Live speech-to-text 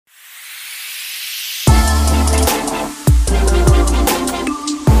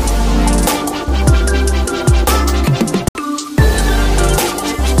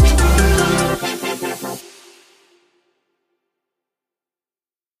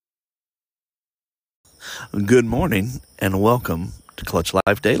Good morning and welcome to Clutch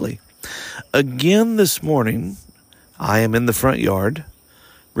Life Daily. Again this morning, I am in the front yard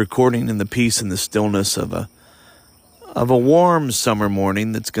recording in the peace and the stillness of a warm summer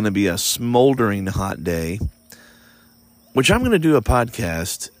morning that's going to be a smoldering hot day, which I'm going to do a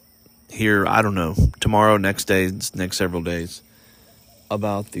podcast here, I don't know, tomorrow, next day, next several days,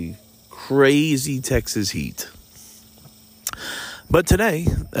 about the crazy Texas heat. But today,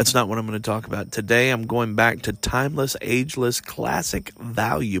 that's not what I'm going to talk about. Today, I'm going back to timeless, ageless, classic,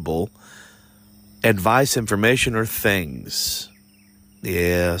 valuable advice, information, or things.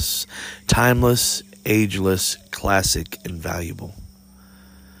 Yes, timeless, ageless, classic, and valuable.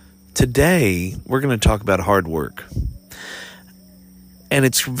 Today, we're going to talk about hard work. And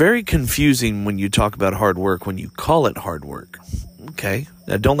it's very confusing when you talk about hard work, when you call it hard work. Okay?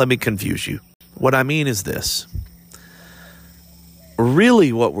 Now, don't let me confuse you. What I mean is this.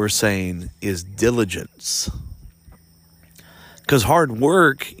 Really, what we're saying is diligence. Because hard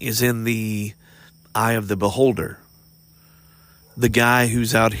work is in the eye of the beholder. The guy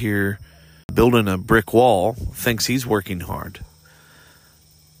who's out here building a brick wall thinks he's working hard.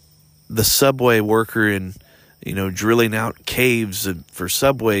 The subway worker in, drilling out caves for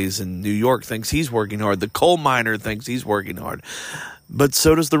subways in New York thinks he's working hard. The coal miner thinks he's working hard. But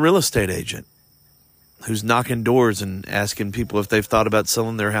so does the real estate agent, who's knocking doors and asking people if they've thought about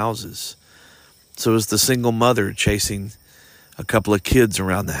selling their houses. So is the single mother chasing a couple of kids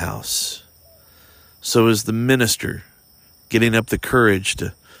around the house. So is the minister getting up the courage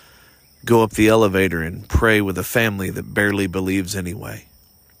to go up the elevator and pray with a family that barely believes anyway.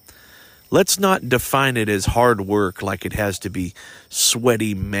 Let's not define it as hard work like it has to be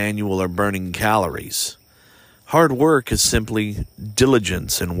sweaty, manual, or burning calories. Hard work is simply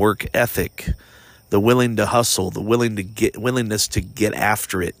diligence and work ethic, the willing to hustle, the willingness to get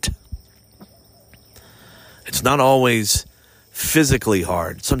after it. It's not always physically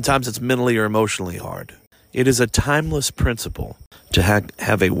hard. Sometimes it's mentally or emotionally hard. It is a timeless principle to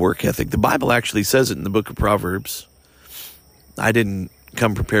have a work ethic. The Bible actually says it in the book of Proverbs. I didn't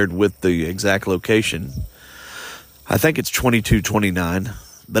come prepared with the exact location. I think it's 22:29.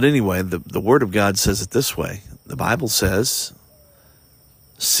 But anyway, the Word of God says it this way. The Bible says,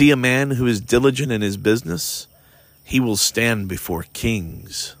 "See a man who is diligent in his business, he will stand before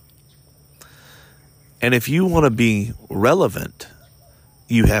kings." And if you want to be relevant,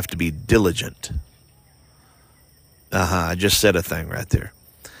 you have to be diligent. I just said a thing right there.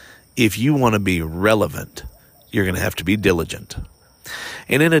 If you want to be relevant, you're going to have to be diligent.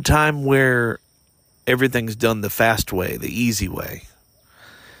 And in a time where everything's done the fast way, the easy way,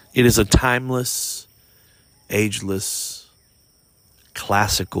 it is a timeless, ageless,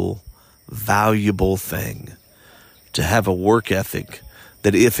 classical, valuable thing to have a work ethic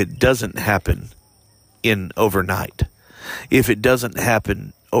that if it doesn't happen in overnight, if it doesn't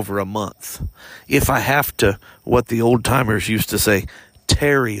happen over a month, if I have to, what the old timers used to say,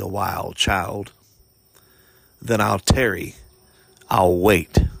 tarry a while, child, then I'll tarry, I'll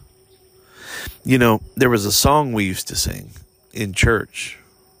wait. There was a song we used to sing in church.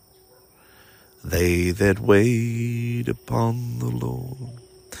 They that wait upon the Lord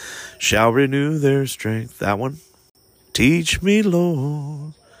shall renew their strength. That one. Teach me,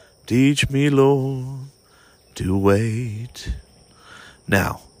 Lord, to wait.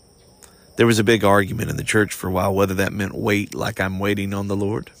 Now, there was a big argument in the church for a while whether that meant wait like I'm waiting on the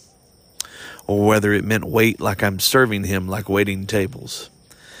Lord, or whether it meant wait like I'm serving him, like waiting tables.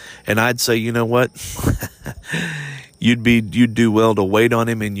 And I'd say, you know what? You'd do well to wait on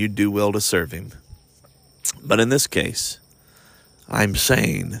him, and you'd do well to serve him. But in this case, I'm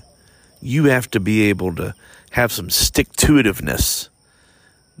saying you have to be able to have some stick-to-itiveness,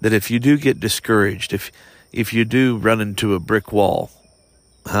 that if you do get discouraged, if you do run into a brick wall,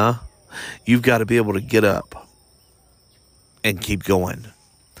 you've got to be able to get up and keep going.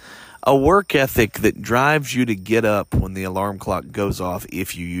 A work ethic that drives you to get up when the alarm clock goes off,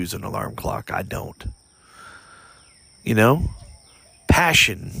 if you use an alarm clock. I don't.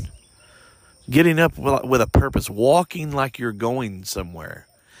 Passion, getting up with a purpose, walking like you're going somewhere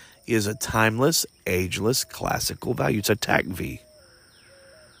is a timeless, ageless, classical value. It's a TAC-V.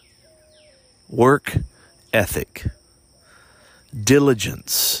 Work ethic,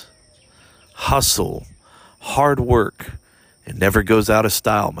 diligence, hustle, hard work. It never goes out of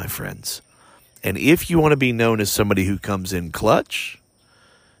style, my friends. And if you want to be known as somebody who comes in clutch,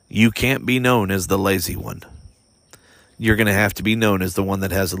 you can't be known as the lazy one. You're going to have to be known as the one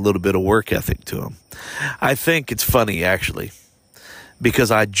that has a little bit of work ethic to him. I think it's funny, actually, because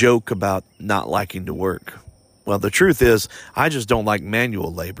I joke about not liking to work. Well, the truth is, I just don't like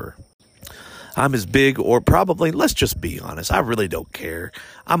manual labor. I'm as big, or probably, let's just be honest, I really don't care.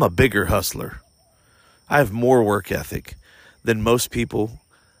 I'm a bigger hustler. I have more work ethic than most people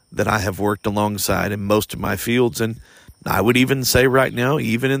that I have worked alongside in most of my fields. And I would even say right now,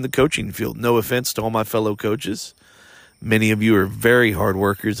 even in the coaching field, no offense to all my fellow coaches, many of you are very hard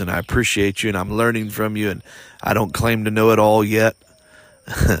workers, and I appreciate you, and I'm learning from you, and I don't claim to know it all yet.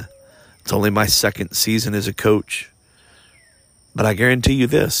 It's only my second season as a coach. But I guarantee you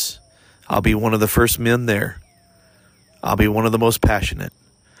this, I'll be one of the first men there. I'll be one of the most passionate.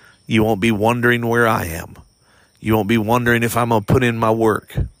 You won't be wondering where I am. You won't be wondering if I'm going to put in my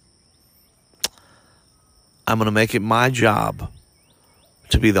work. I'm going to make it my job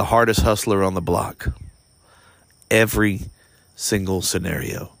to be the hardest hustler on the block. Every single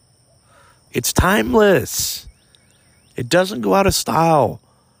scenario. It's timeless. It doesn't go out of style.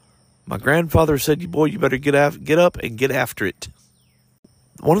 My grandfather said, boy, you better get up and get after it.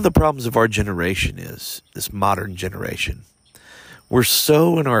 One of the problems of our generation is, this modern generation, we're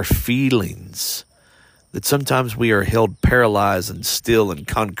so in our feelings that sometimes we are held paralyzed and still and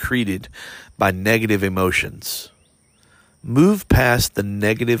concreted by negative emotions. Move past the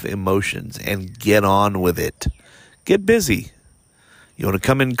negative emotions and get on with it. Get busy. You want to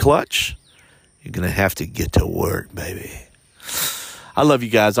come in clutch? You're going to have to get to work, baby. I love you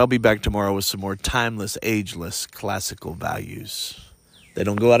guys. I'll be back tomorrow with some more timeless, ageless, classical values. They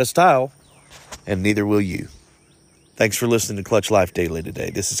don't go out of style, and neither will you. Thanks for listening to Clutch Life Daily today.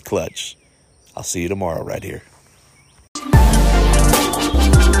 This is Clutch. I'll see you tomorrow right here.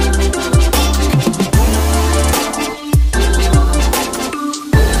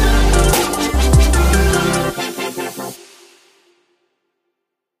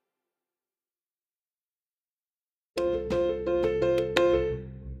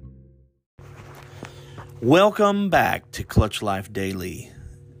 Welcome back to Clutch Life Daily.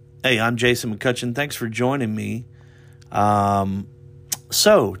 Hey, I'm Jason McCutcheon. Thanks for joining me.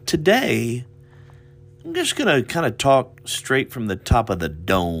 So today, I'm just going to kind of talk straight from the top of the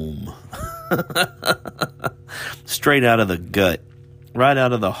dome. Straight out of the gut. Right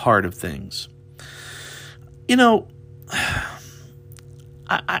out of the heart of things. You know,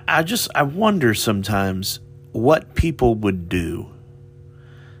 I wonder sometimes what people would do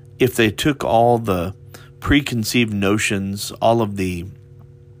if they took all the preconceived notions, all of the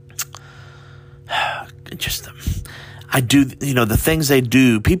the things they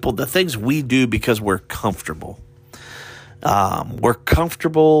do, the things we do because we're comfortable. We're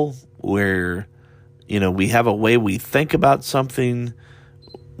comfortable, we have a way we think about something.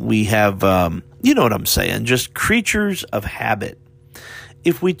 We have, you know what I'm saying, just creatures of habit.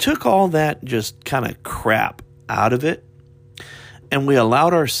 If we took all that just kind of crap out of it and we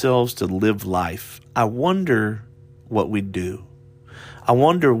allowed ourselves to live life, I wonder what we'd do. I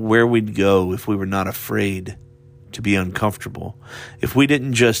wonder where we'd go if we were not afraid to be uncomfortable. If we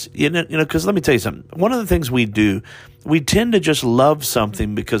didn't just, because let me tell you something. One of the things we do, we tend to just love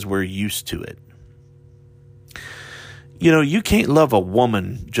something because we're used to it. You can't love a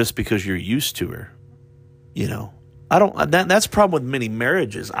woman just because you're used to her. That's the problem with many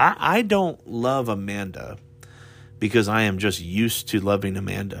marriages. I don't love Amanda because I am just used to loving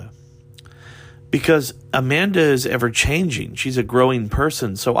Amanda. Because Amanda is ever changing. She's a growing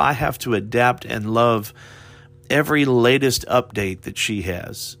person, so I have to adapt and love every latest update that she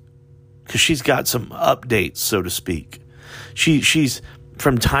has. Because she's got some updates, so to speak. She's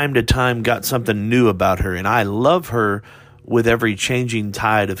from time to time got something new about her, and I love her with every changing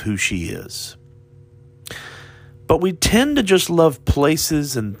tide of who she is. But we tend to just love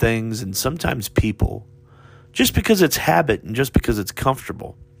places and things and sometimes people just because it's habit and just because it's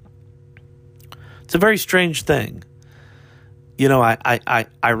comfortable. It's a very strange thing.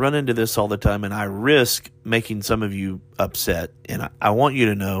 I run into this all the time, and I risk making some of you upset. And I want you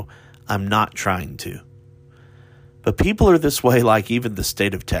to know I'm not trying to. But people are this way, like even the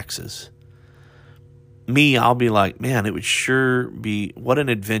state of Texas. Me, I'll be like, man, it would sure be, what an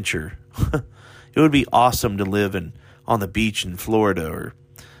adventure. It would be awesome to live on the beach in Florida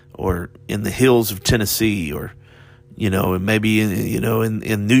or in the hills of Tennessee or maybe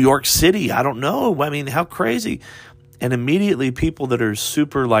in New York City. I don't know. I mean, how crazy. And immediately people that are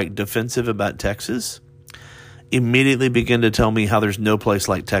super defensive about Texas immediately begin to tell me how there's no place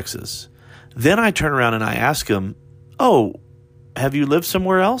like Texas. Then I turn around and I ask them, oh, have you lived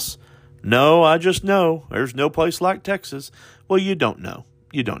somewhere else? No, I just know there's no place like Texas. Well, you don't know.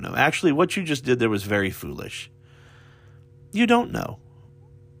 You don't know. Actually, what you just did there was very foolish. You don't know.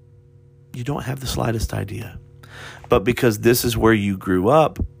 You don't have the slightest idea. But because this is where you grew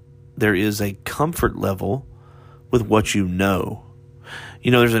up, there is a comfort level with what you know.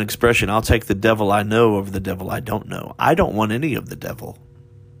 there's an expression, I'll take the devil I know over the devil I don't know. I don't want any of the devil.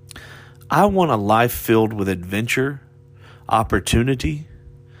 I want a life filled with adventure, opportunity,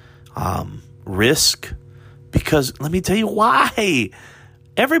 risk, because let me tell you why.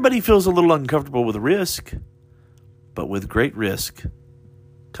 Everybody feels a little uncomfortable with risk, but with great risk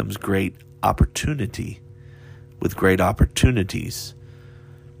comes great opportunity. With great opportunities,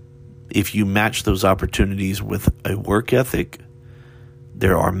 if you match those opportunities with a work ethic,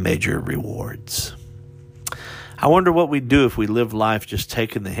 there are major rewards. I wonder what we'd do if we lived life just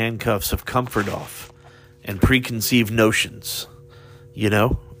taking the handcuffs of comfort off and preconceived notions.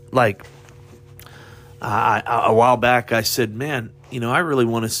 Like a while back I said, man, I really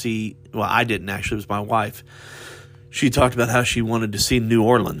want to see, well, I didn't actually, it was my wife. She talked about how she wanted to see New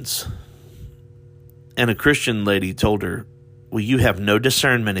Orleans. And a Christian lady told her, well, you have no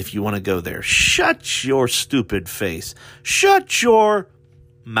discernment if you want to go there. Shut your stupid face. Shut your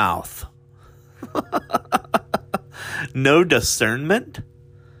mouth. No discernment?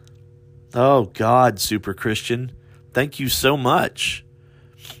 Oh, God, super Christian. Thank you so much.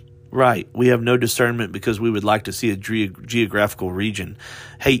 Right. We have no discernment because we would like to see a geographical region.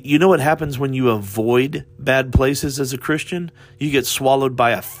 Hey, you know what happens when you avoid bad places as a Christian? You get swallowed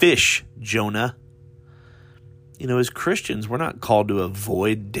by a fish, Jonah. As Christians, we're not called to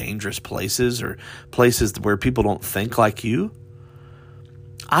avoid dangerous places or places where people don't think like you.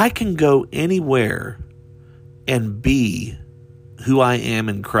 I can go anywhere and be who I am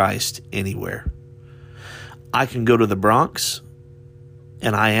in Christ anywhere. I can go to the Bronx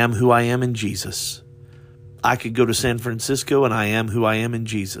and I am who I am in Jesus. I could go to San Francisco and I am who I am in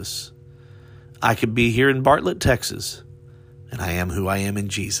Jesus. I could be here in Bartlett, Texas, and I am who I am in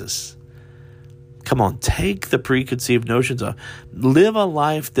Jesus. Come on, take the preconceived notions off. Live a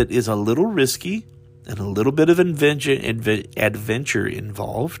life that is a little risky and a little bit of adventure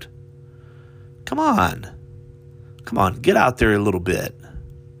involved. Come on, get out there a little bit.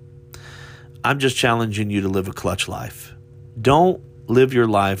 I'm just challenging you to live a clutch life. Don't live your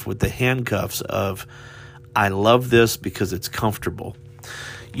life with the handcuffs of, I love this because it's comfortable.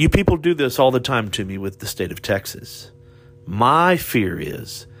 You people do this all the time to me with the state of Texas. My fear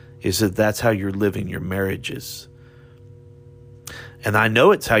is that that's how you're living your marriages. And I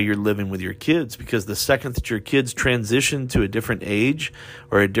know it's how you're living with your kids, because the second that your kids transition to a different age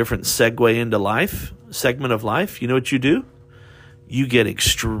or a different segment of life, you know what you do? You get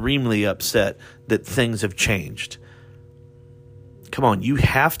extremely upset that things have changed. Come on, you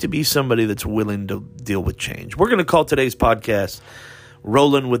have to be somebody that's willing to deal with change. We're going to call today's podcast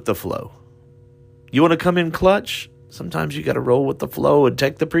Rolling with the Flow. You want to come in clutch? Sometimes you got to roll with the flow and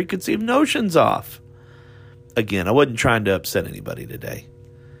take the preconceived notions off. Again, I wasn't trying to upset anybody today.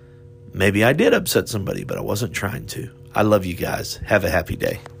 Maybe I did upset somebody, but I wasn't trying to. I love you guys. Have a happy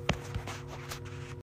day.